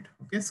needed.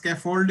 Okay,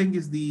 scaffolding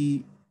is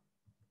the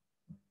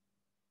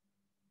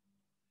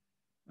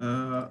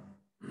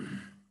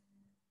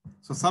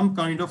so some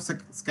kind of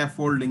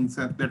scaffolding.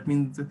 That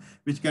means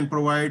which can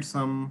provide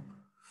some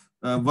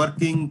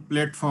working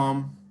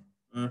platform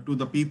to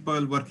the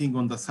people working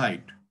on the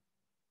site.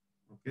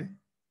 Okay,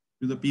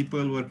 to the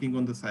people working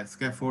on the site,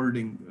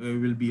 scaffolding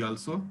will be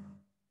also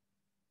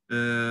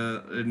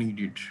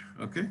needed.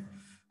 Okay,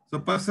 so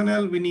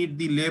personnel, we need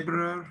the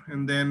laborer,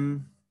 and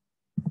then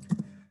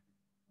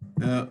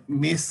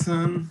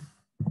mason,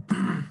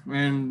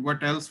 and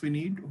what else we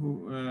need?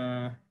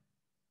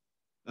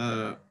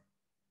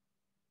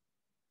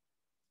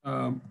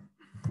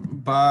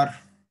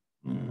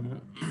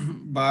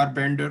 Bar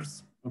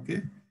benders.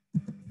 Okay,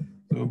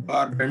 so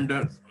bar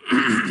benders,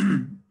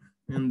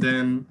 and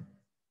then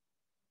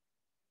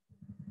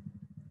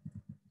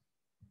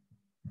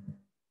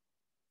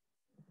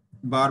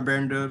bar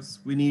benders.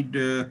 We need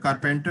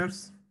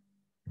carpenters.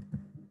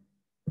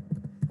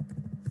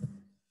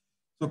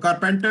 So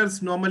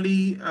carpenters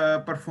normally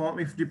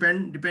perform,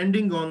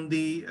 depending on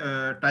the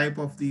type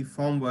of the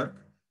formwork.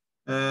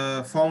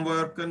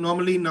 Formwork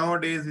normally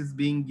nowadays is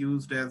being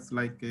used as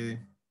like a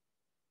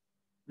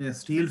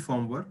steel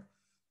formwork.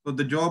 So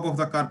the job of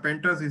the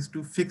carpenters is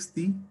to fix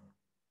the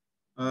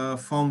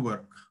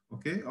formwork,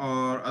 okay,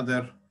 or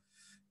other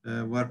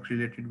work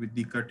related with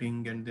the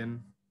cutting and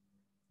then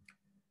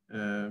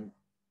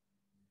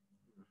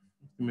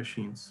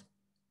machines.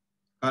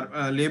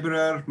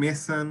 Laborer,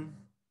 mason,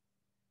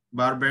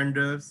 bar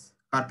benders,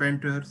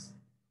 carpenters.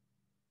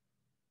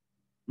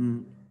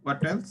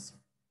 What else?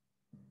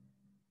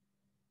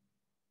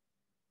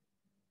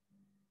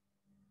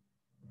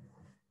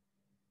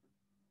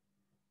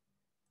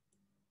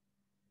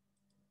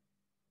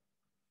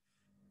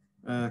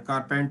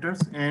 Carpenters,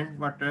 and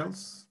what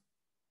else?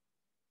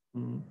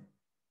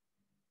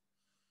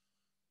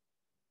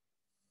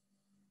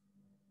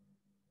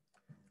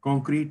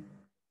 Concrete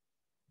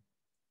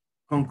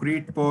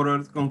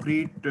pourers,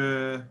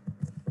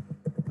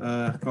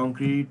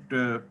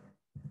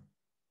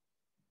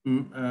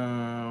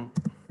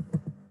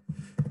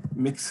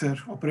 mixer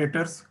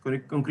operators,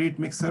 concrete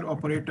mixer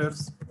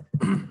operators.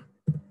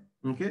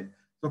 Okay,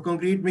 so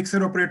concrete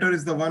mixer operator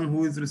is the one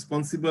who is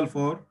responsible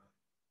for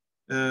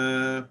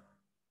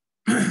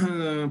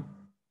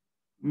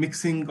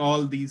mixing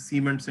all these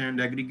cements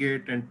and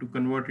aggregate and to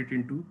convert it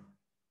into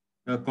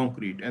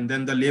concrete. And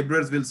then the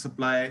laborers will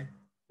supply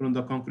from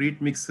the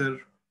concrete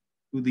mixer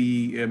to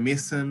the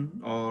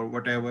mason or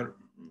whatever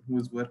who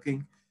is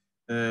working,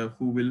 who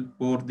will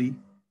pour the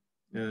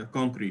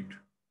concrete.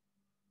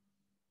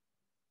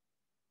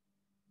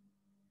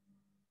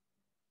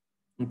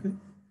 Okay.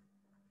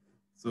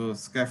 So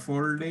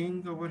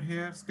scaffolding over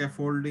here,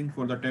 scaffolding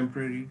for the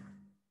temporary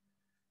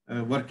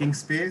working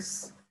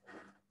space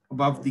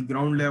above the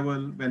ground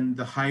level when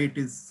the height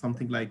is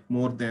something like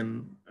more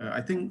than, I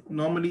think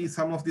normally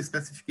some of the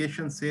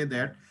specifications say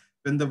that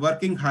when the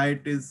working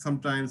height is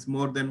sometimes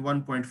more than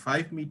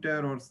 1.5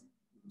 meter or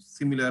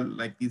similar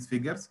like these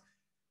figures,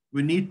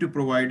 we need to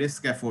provide a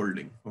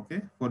scaffolding,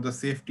 okay, for the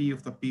safety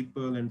of the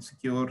people and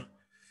secure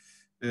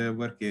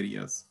work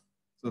areas.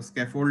 So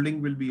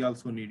scaffolding will be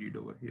also needed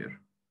over here.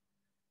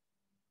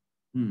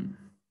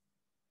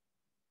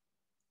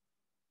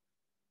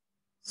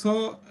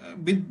 So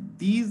with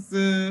these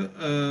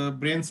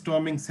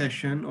brainstorming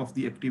session of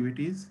the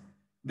activities,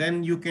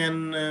 then you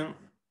can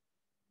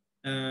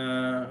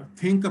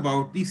think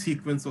about the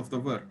sequence of the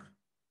work.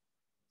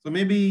 So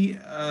maybe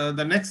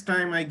the next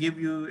time I give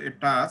you a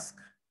task,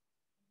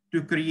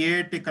 to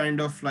create a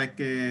kind of like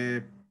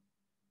a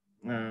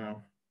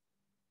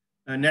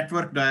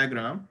network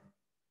diagram,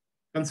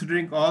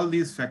 considering all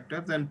these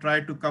factors, and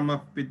try to come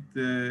up with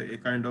a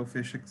kind of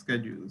a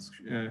schedule.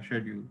 So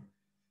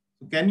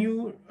can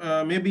you,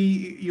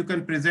 maybe you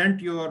can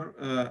present your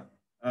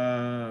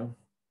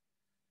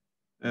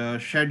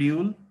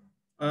schedule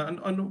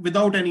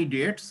without any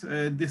dates.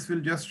 This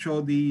will just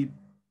show the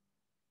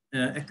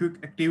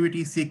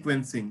activity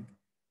sequencing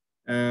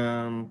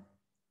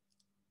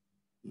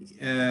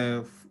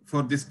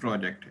for this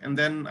project. And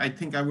then I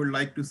think I would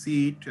like to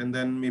see it, and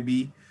then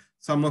maybe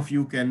some of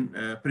you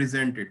can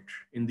present it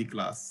in the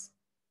class.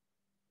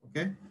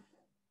 Okay.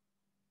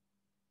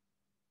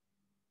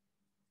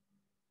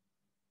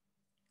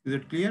 Is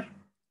it clear?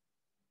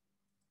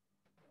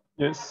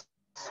 Yes.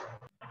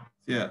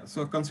 Yeah.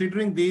 So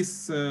considering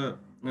these area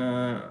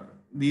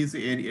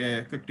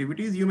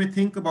activities, you may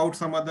think about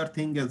some other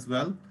thing as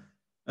well.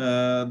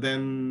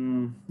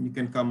 Then you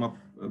can come up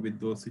with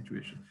those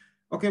situations.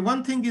 Okay.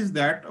 One thing is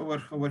that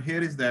over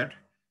here is that.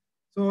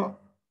 So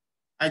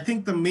I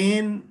think the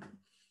main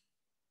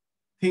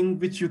thing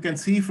which you can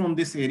see from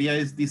this area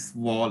is this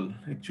wall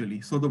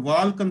actually. So the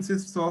wall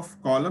consists of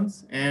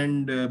columns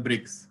and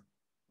bricks.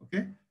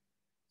 Okay.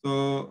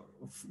 So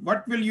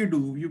what will you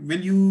do?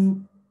 Will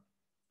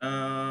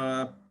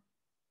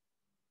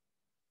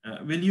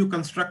you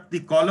construct the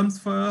columns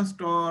first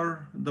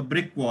or the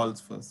brick walls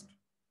first?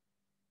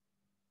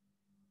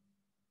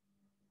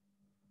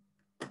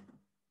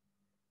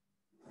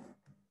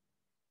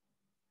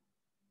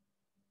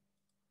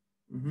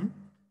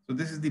 So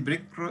this is the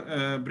brick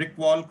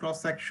wall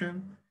cross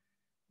section.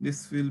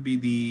 This will be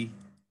the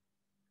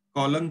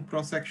column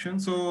cross section.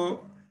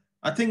 So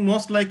I think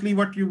most likely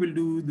what you will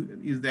do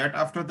is that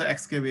after the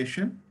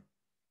excavation,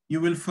 you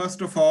will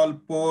first of all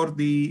pour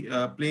the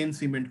plain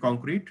cement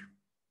concrete.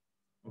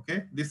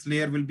 Okay, this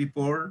layer will be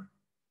poured.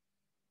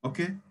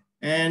 Okay,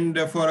 and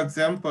for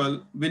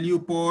example, will you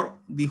pour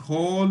the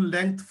whole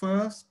length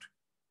first,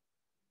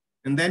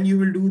 and then you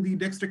will do the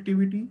next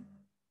activity?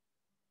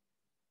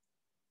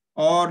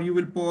 Or you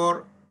will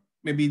pour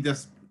maybe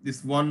just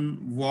this one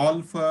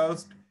wall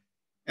first,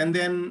 and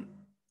then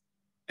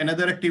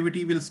another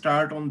activity will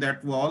start on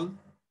that wall,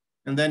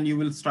 and then you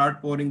will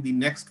start pouring the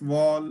next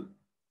wall.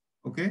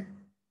 Okay.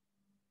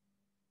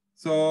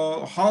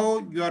 So how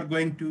you are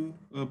going to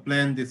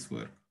plan this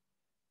work?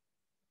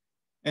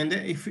 And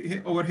if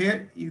over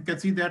here, you can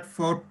see that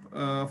for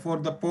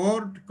the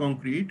poured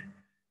concrete,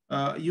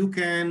 you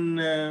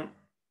can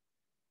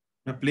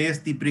place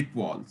the brick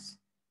walls,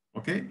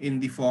 okay, in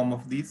the form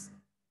of these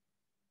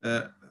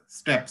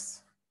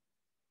steps.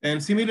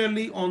 And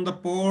similarly, on the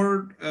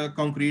poured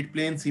concrete,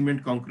 plain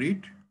cement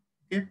concrete,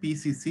 okay,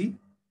 PCC,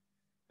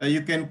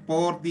 you can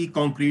pour the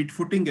concrete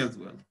footing as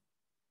well.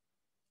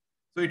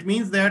 So it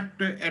means that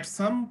at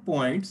some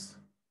points,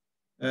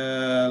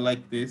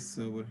 like this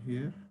over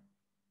here,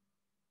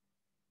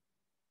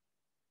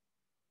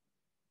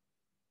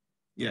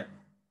 yeah,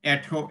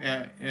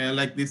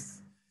 like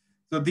this.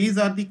 So these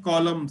are the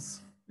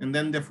columns and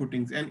then the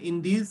footings. And in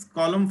these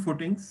column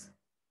footings,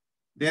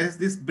 there is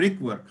this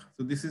brickwork.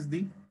 So this is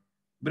the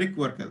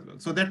brickwork as well.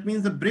 So that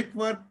means the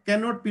brickwork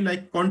cannot be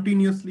like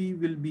continuously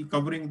will be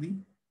covering the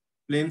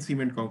plain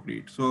cement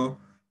concrete. So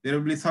there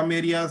will be some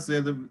areas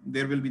where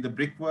there will be the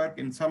brickwork.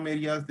 In some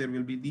areas, there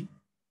will be the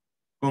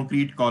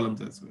concrete columns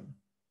as well.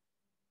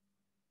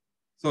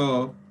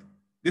 So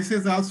this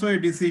is also a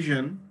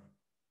decision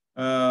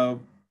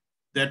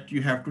that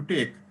you have to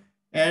take.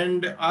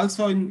 And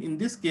also in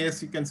this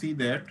case, you can see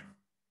that,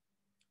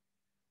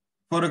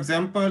 for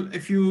example,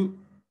 if you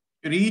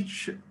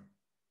reach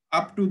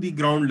up to the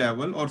ground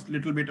level or a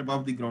little bit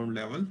above the ground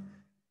level,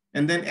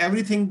 and then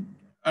everything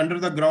under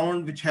the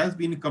ground which has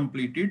been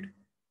completed,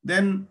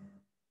 then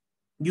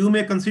you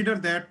may consider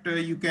that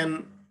you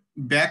can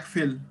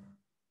backfill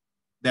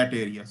that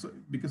area. So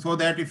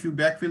that if you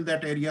backfill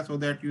that area, so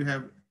that you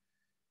have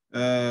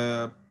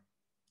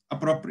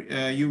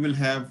you will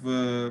have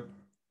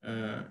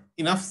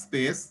enough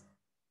space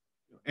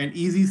and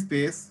easy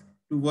space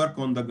to work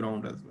on the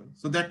ground as well.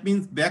 So that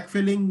means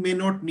backfilling may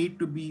not need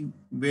to be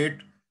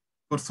wait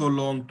for so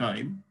long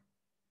time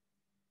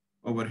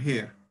over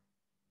here.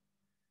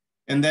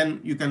 And then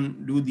you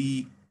can do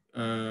the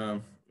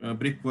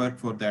brickwork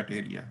for that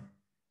area.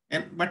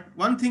 But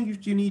one thing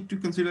which you need to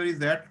consider is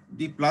that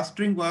the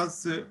plastering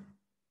was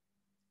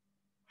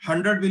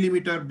 100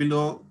 millimeter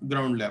below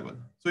ground level.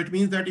 So it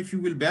means that if you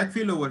will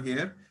backfill over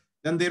here,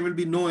 then there will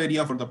be no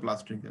area for the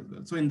plastering as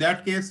well. So in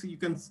that case, you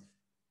can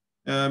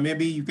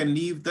maybe you can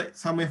leave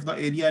some of the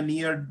area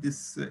near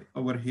this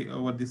over here,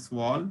 over this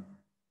wall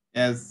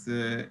as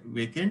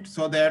vacant,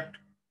 so that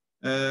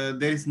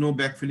there is no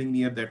backfilling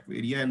near that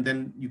area, and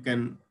then you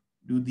can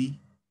do the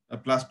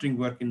plastering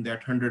work in that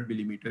 100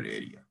 millimeter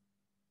area.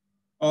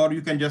 Or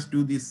you can just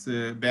do this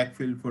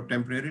backfill for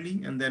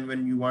temporarily, and then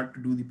when you want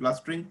to do the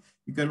plastering,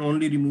 you can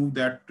only remove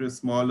that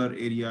smaller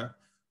area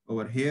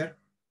over here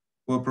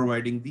for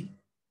providing the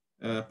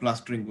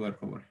plastering work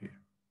over here.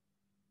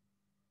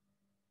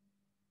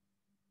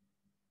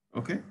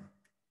 Okay.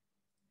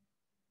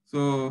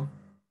 So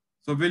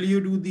will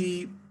you do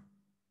the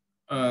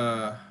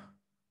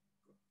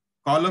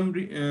column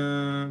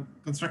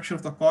construction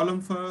of the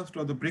column first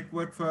or the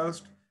brickwork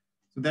first?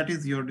 So that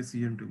is your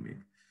decision to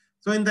make.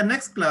 So in the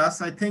next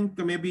class, I think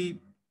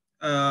maybe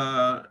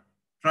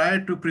try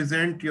to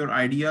present your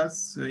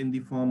ideas in the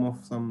form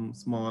of some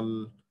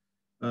small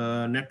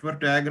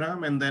network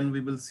diagram, and then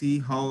we will see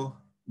how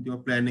your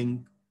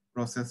planning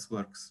process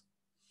works.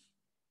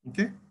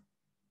 Okay.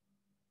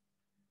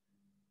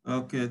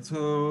 Okay,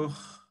 so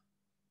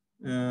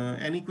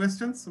any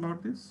questions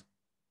about this?